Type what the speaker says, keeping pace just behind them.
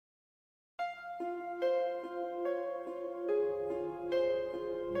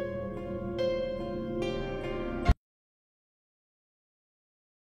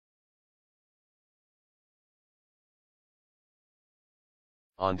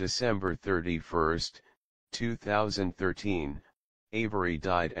On December 31, 2013, Avery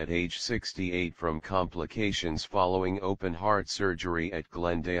died at age 68 from complications following open heart surgery at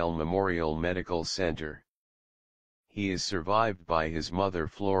Glendale Memorial Medical Center. He is survived by his mother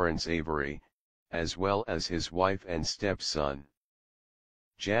Florence Avery, as well as his wife and stepson.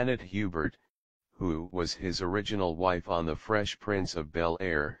 Janet Hubert, who was his original wife on The Fresh Prince of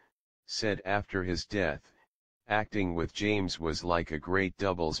Bel-Air, said after his death, "Acting with James was like a great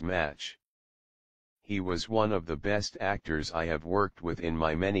doubles match. He was one of the best actors I have worked with in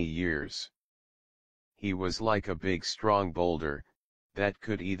my many years. He was like a big strong boulder, that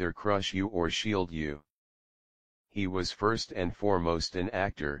could either crush you or shield you. He was first and foremost an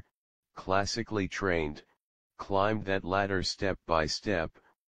actor, classically trained, climbed that ladder step by step,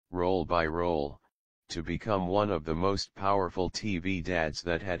 role by role, to become one of the most powerful TV dads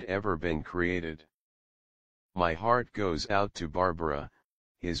that had ever been created. My heart goes out to Barbara,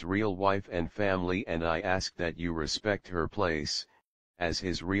 his real wife and family, and I ask that you respect her place, as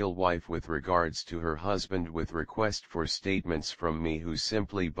his real wife with regards to her husband, with request for statements from me who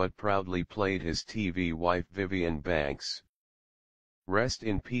simply but proudly played his TV wife Vivian Banks. Rest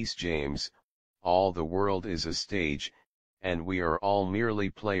in peace James, all the world is a stage, and we are all merely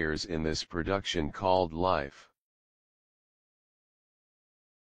players in this production called life."